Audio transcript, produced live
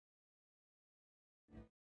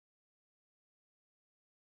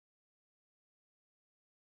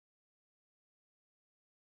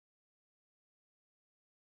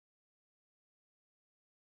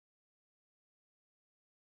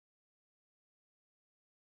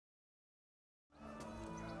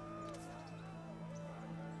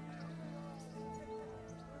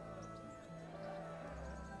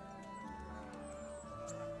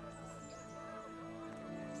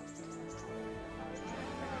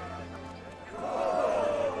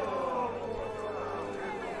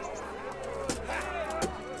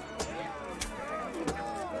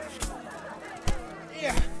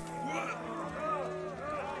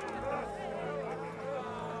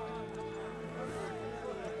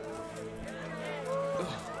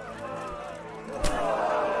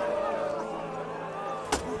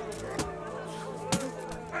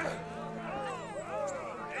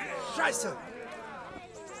Scheiße!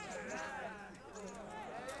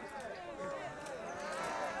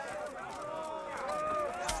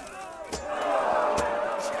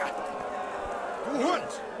 Du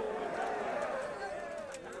Hund!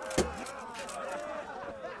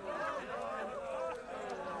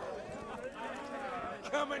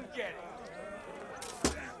 Come and get it.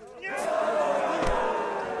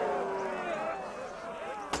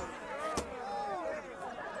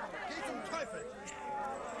 Geh zum Teufel!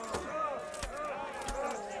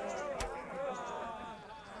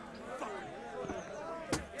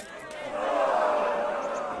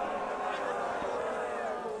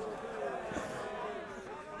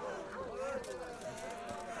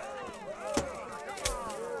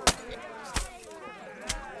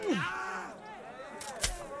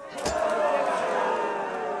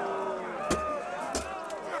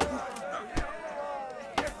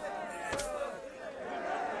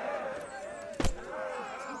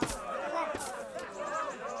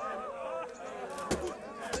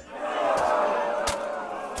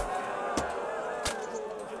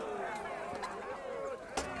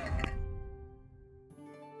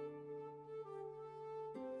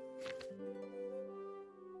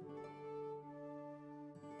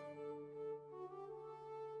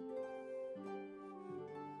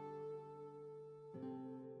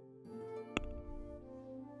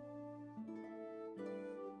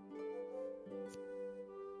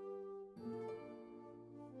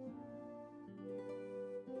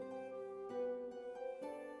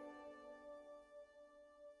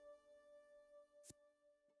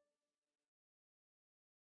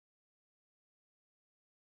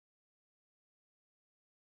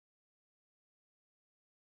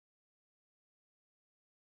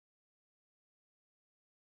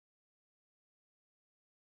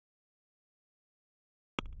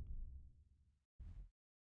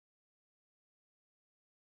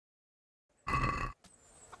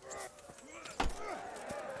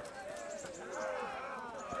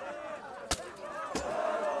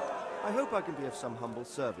 I hope I can be of some humble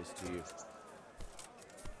service to you.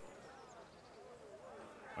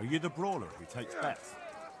 Are you the brawler who takes bets?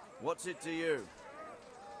 What's it to you?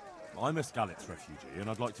 I'm a Skalitz refugee, and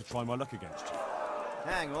I'd like to try my luck against you.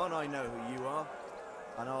 Hang on, I know who you are.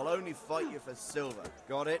 And I'll only fight you for silver.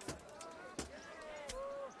 Got it?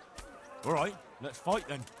 All right, let's fight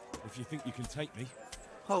then, if you think you can take me.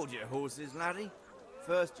 Hold your horses, laddie.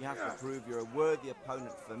 First, you have to prove you're a worthy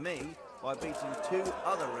opponent for me by beating two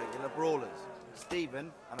other regular brawlers,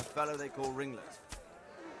 Stephen and a fellow they call Ringlet.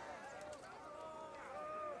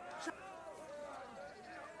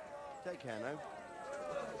 Take care now.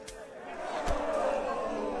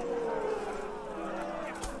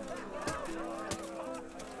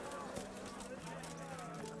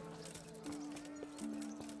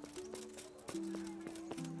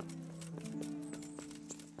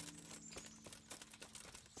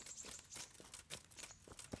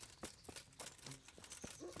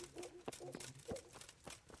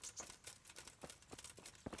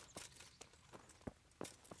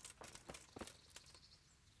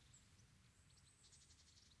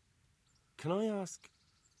 Can I ask?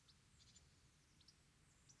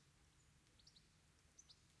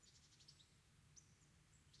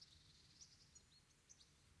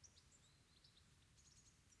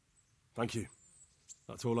 Thank you.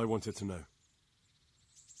 That's all I wanted to know.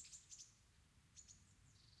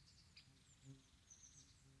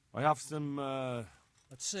 I have some,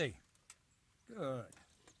 Let's see. Good.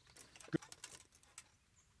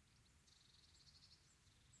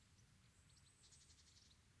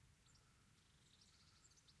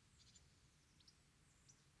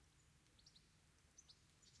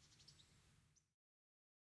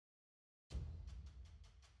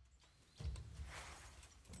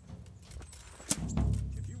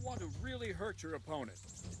 To really hurt your opponent,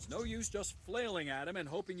 it's no use just flailing at him and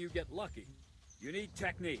hoping you get lucky. You need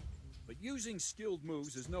technique, but using skilled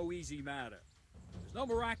moves is no easy matter. There's no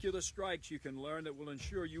miraculous strikes you can learn that will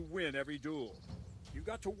ensure you win every duel. You've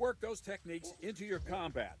got to work those techniques into your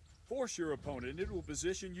combat, force your opponent into a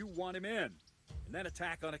position you want him in, and then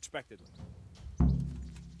attack unexpectedly.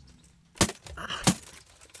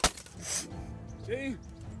 See?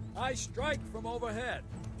 I strike from overhead,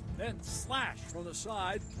 then slash from the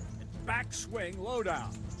side, and back swing low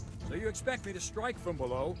down. So you expect me to strike from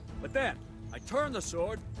below, but then I turn the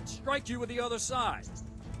sword and strike you with the other side.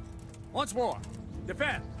 Once more.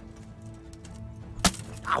 Defend.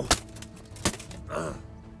 Ow!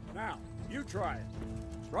 Now, you try it.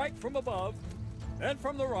 Strike from above, then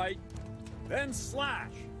from the right, then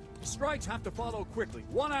slash. The strikes have to follow quickly,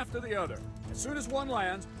 one after the other. As soon as one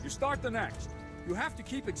lands, you start the next. You have to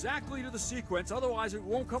keep exactly to the sequence, otherwise it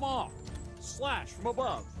won't come off. Slash from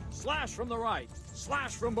above, slash from the right,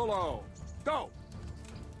 slash from below. Go!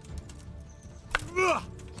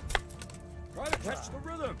 Try to catch the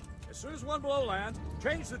rhythm. As soon as one blow lands,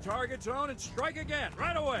 change the target zone and strike again,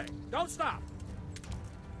 right away. Don't stop.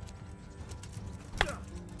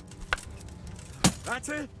 That's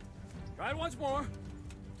it. Try it once more.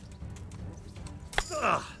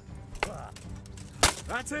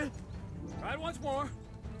 That's it. Try it once more.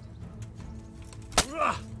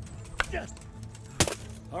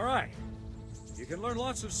 All right. You can learn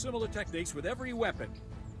lots of similar techniques with every weapon.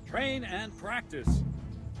 Train and practice.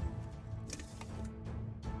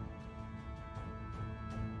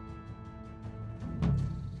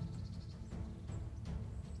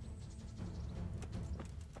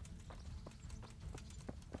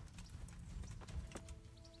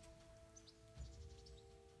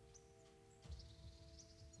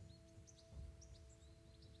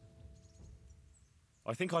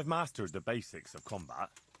 I think I've mastered the basics of combat.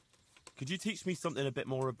 Could you teach me something a bit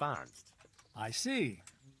more advanced? I see.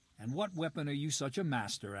 And what weapon are you such a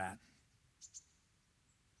master at?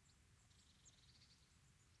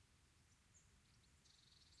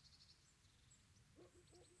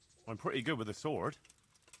 I'm pretty good with a sword.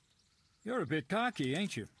 You're a bit cocky,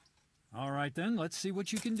 ain't you? All right then, let's see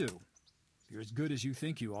what you can do. If you're as good as you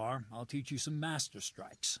think you are, I'll teach you some master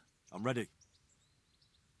strikes. I'm ready.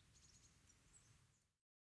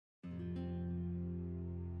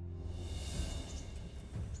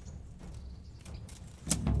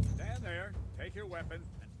 Stand there, take your weapon,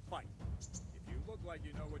 and fight. If you look like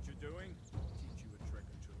you know what you're doing, I'll teach you a trick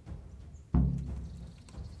or two.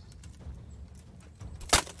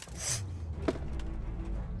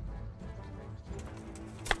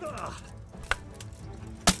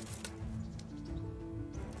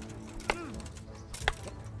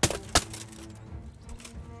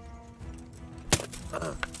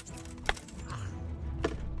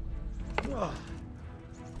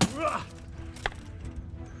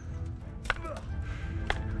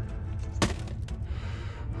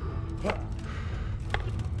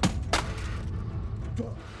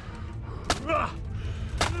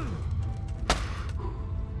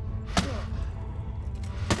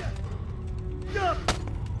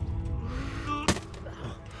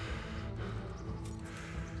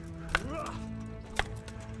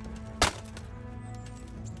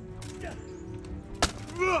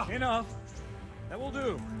 Enough. That will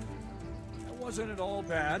do. That wasn't at all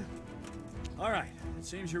bad. All right, it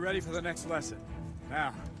seems you're ready for the next lesson.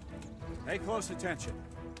 Now, pay close attention.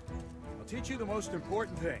 I'll teach you the most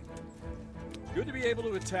important thing. It's good to be able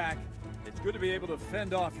to attack. It's good to be able to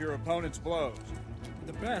fend off your opponent's blows.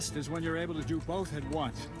 The best is when you're able to do both at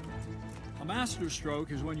once. A master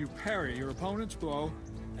stroke is when you parry your opponent's blow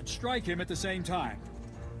and strike him at the same time.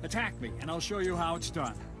 Attack me, and I'll show you how it's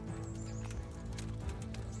done.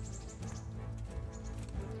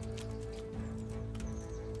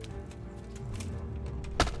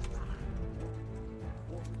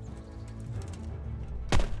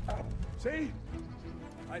 See?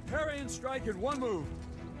 I parry and strike in one move.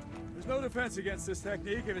 There's no defense against this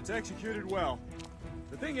technique if it's executed well.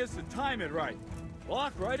 The thing is to time it right.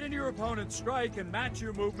 Block right into your opponent's strike and match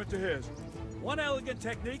your movement to his. One elegant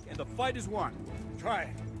technique and the fight is won. Try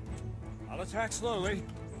it. I'll attack slowly.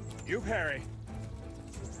 You parry.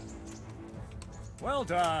 Well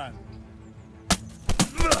done.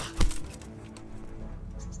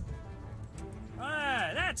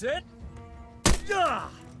 Ah, that's it.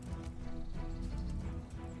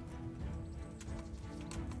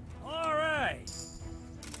 All right.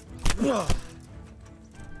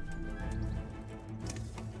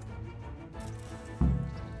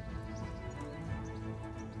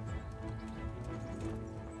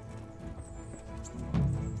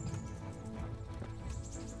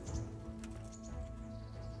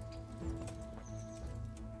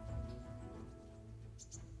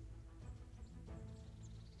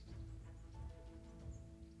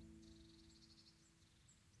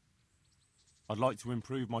 I'd like to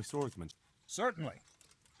improve my swordsmanship. Certainly.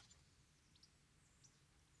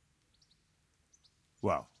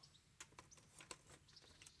 Well,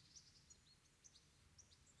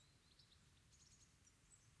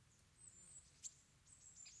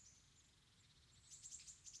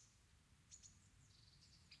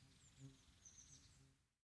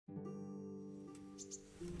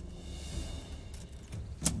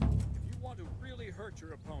 If you want to really hurt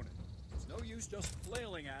your opponent, it's no use just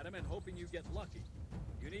flailing at him and hoping you get lucky.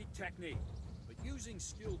 You need technique, but using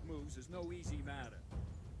skilled moves is no easy matter.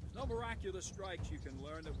 There's no miraculous strikes you can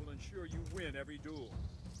learn that will ensure you win every duel.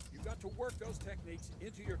 You You've got to work those techniques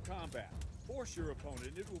into your combat. Force your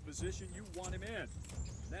opponent into a position you want him in.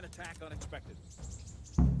 Then attack unexpectedly.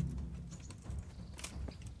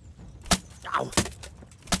 Ow!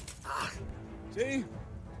 See?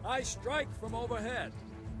 I strike from overhead,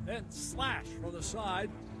 then slash from the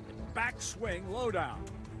side, and backswing low down.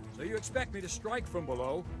 So you expect me to strike from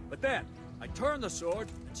below, but then I turn the sword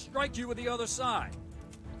and strike you with the other side.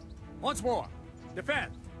 Once more.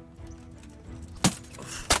 Defend.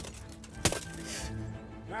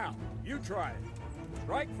 Now, you try it.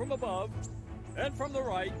 Strike from above, then from the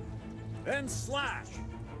right, then slash.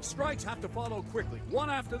 Strikes have to follow quickly, one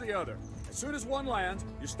after the other. As soon as one lands,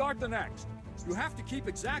 you start the next. You have to keep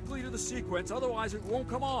exactly to the sequence, otherwise it won't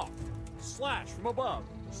come off. Slash from above,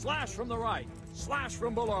 slash from the right, slash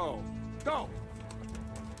from below. Go!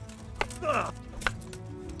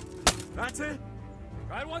 That's it.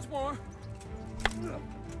 Try it once more.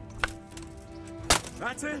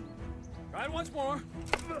 That's it. Try it once more.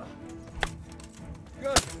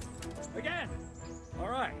 Good. Again. All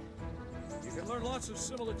right. You can learn lots of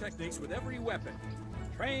similar techniques with every weapon.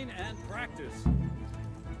 Train and practice.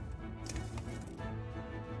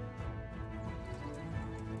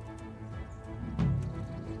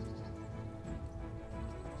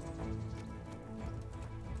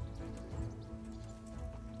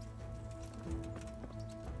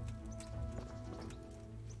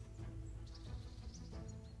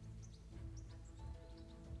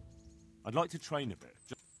 I'd like to train a bit.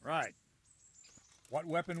 Right. What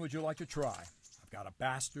weapon would you like to try? I've got a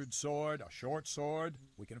bastard sword, a short sword.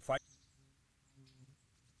 We can fight.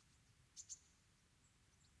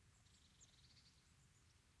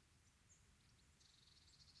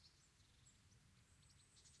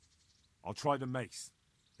 I'll try the mace,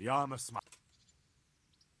 the armor smash.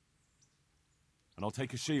 And I'll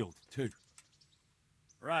take a shield, too.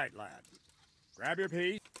 Right, lad. Grab your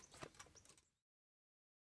piece.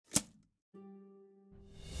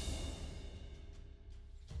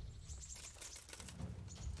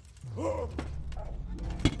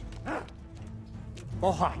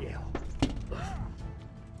 Ohio.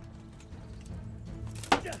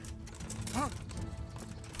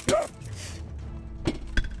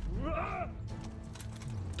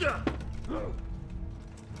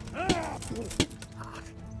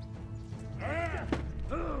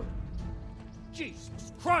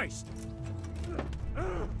 Jesus Christ!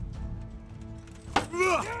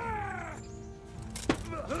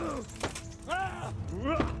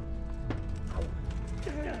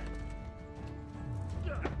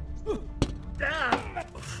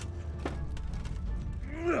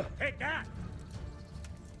 Take that!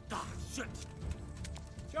 Ah, shit!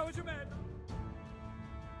 Show us your man!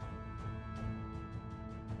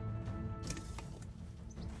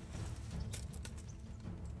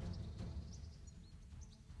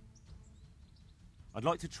 I'd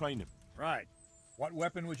like to train him. Right. What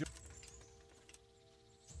weapon would you...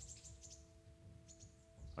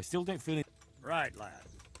 I still don't feel it. Right, lad.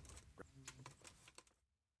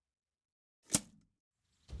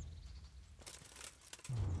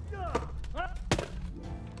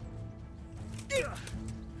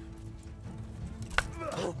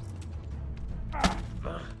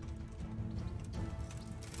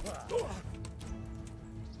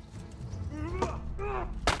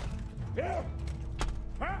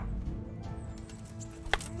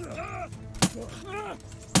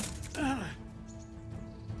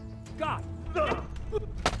 God!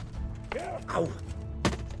 Ow!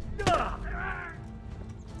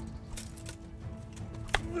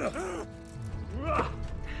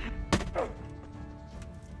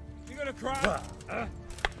 You gonna cry?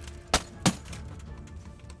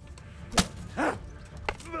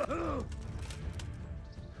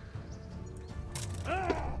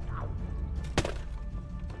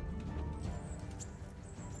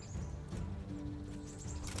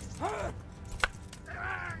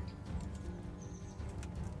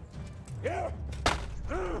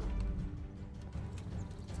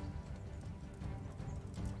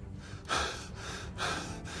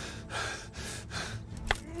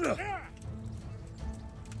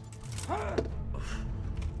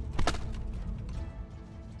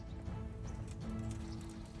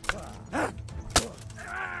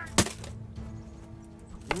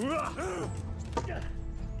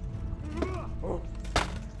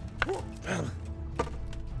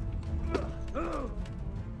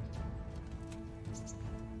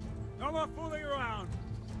 No more fooling around.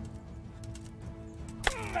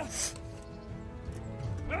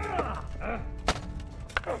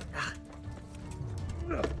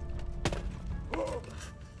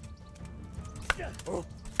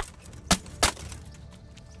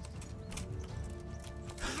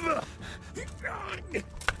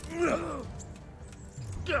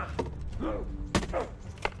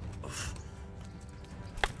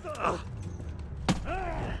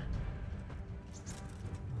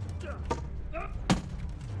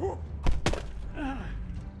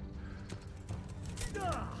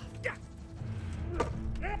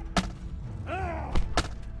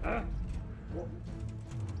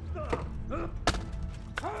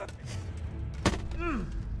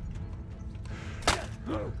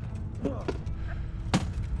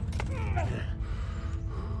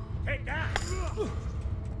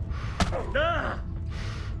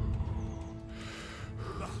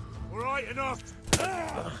 All right, enough.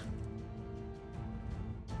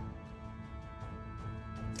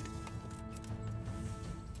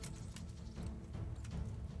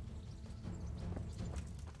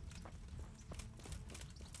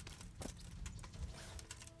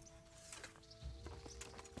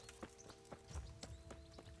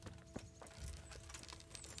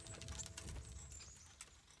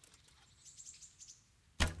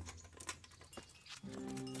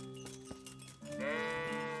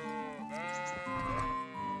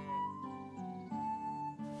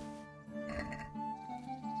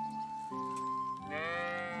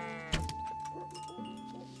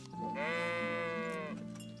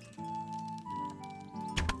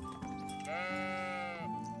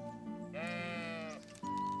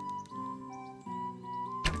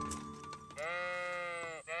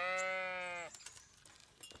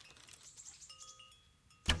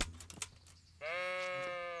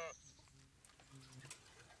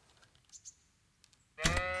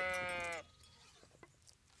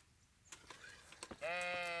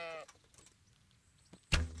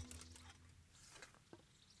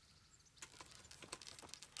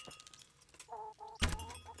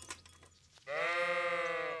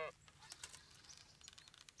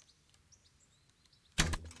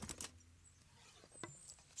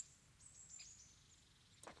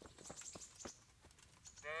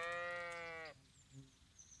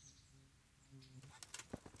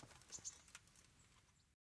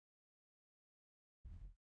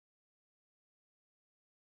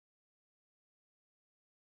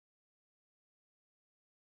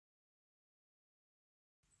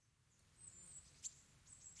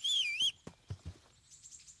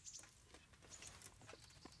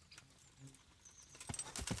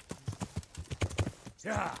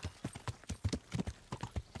 Yeah.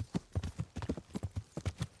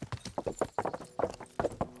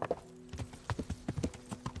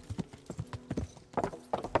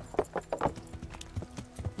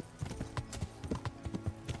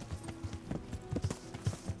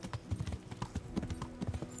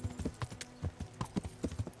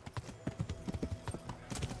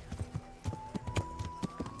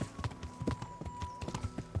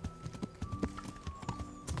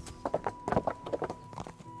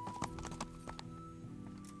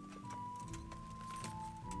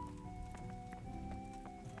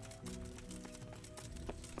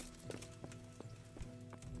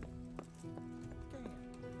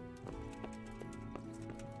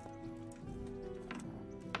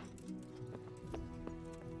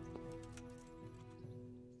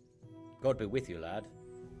 God be with you, lad.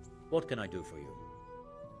 What can I do for you?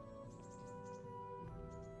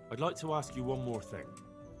 I'd like to ask you one more thing.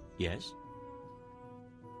 Yes?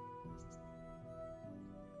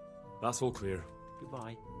 That's all clear.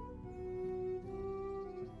 Goodbye.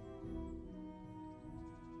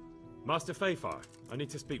 Master Feifar, I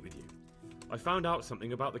need to speak with you. I found out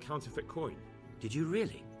something about the counterfeit coin. Did you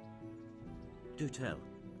really? Do tell.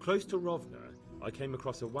 Close to Rovna, I came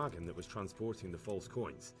across a wagon that was transporting the false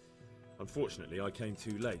coins. Unfortunately, I came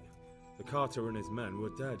too late. The carter and his men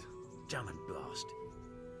were dead. Damn and blast.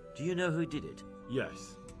 Do you know who did it?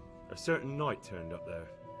 Yes. A certain knight turned up there.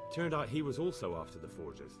 Turned out he was also after the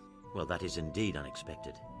forgers. Well, that is indeed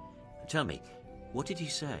unexpected. Tell me, what did he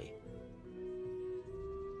say?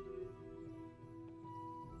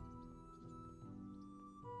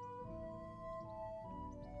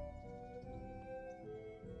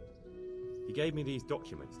 He gave me these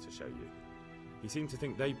documents to show you. He seemed to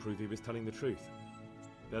think they prove he was telling the truth.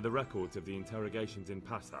 They're the records of the interrogations in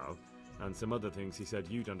Passau, and some other things he said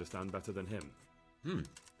you'd understand better than him.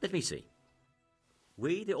 Let me see.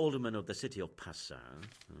 We, the aldermen of the city of Passau,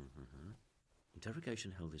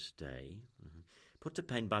 interrogation held this day, put to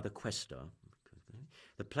pen by the questor.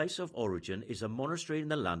 The place of origin is a monastery in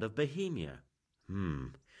the land of Bohemia.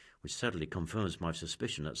 Which certainly confirms my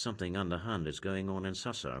suspicion that something underhand is going on in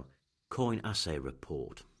Sasso. Coin assay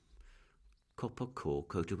report. Copper core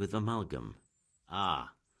coated with amalgam.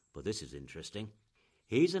 Ah, but this is interesting.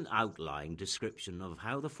 Here's an outline description of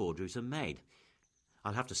how the forgeries are made.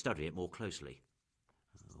 I'll have to study it more closely.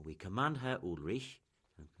 We command Herr Ulrich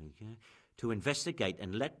to investigate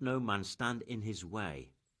and let no man stand in his way.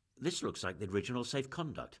 This looks like the original safe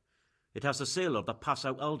conduct. It has the seal of the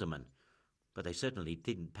Passau alderman, but they certainly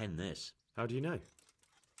didn't pen this. How do you know?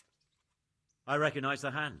 I recognize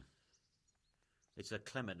the hand. It's a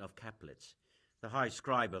Clement of Kaplitz, the high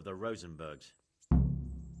scribe of the Rosenbergs.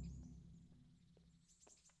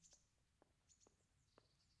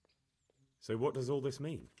 So what does all this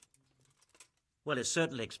mean? Well, it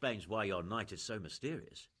certainly explains why your night is so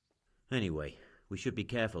mysterious. Anyway, we should be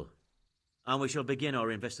careful. And we shall begin our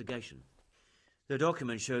investigation. The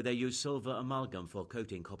documents show they use silver amalgam for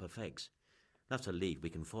coating copper fakes. That's a lead we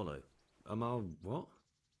can follow. What?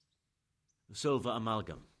 Silver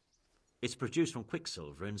amalgam. It's produced from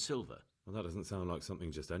quicksilver and silver. Well, that doesn't sound like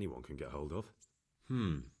something just anyone can get hold of.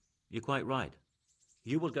 You're quite right.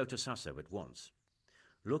 You will go to Sasso at once.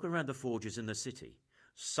 Look around the forges in the city.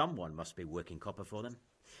 Someone must be working copper for them.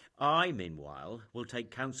 I, meanwhile, will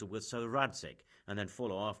take counsel with Sir Radzik and then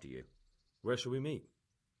follow after you. Where shall we meet?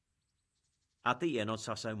 At the inn on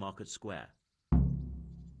Sasso Market Square.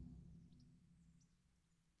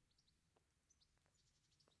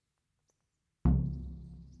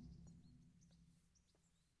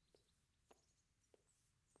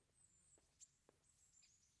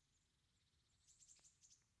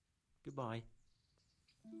 Goodbye.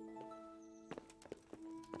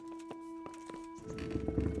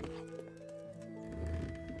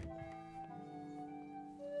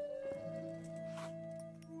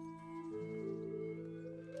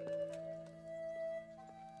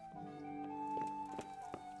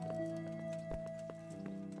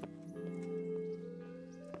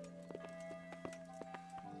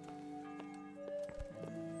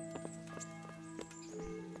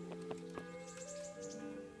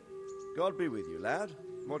 God be with you, lad.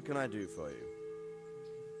 What can I do for you?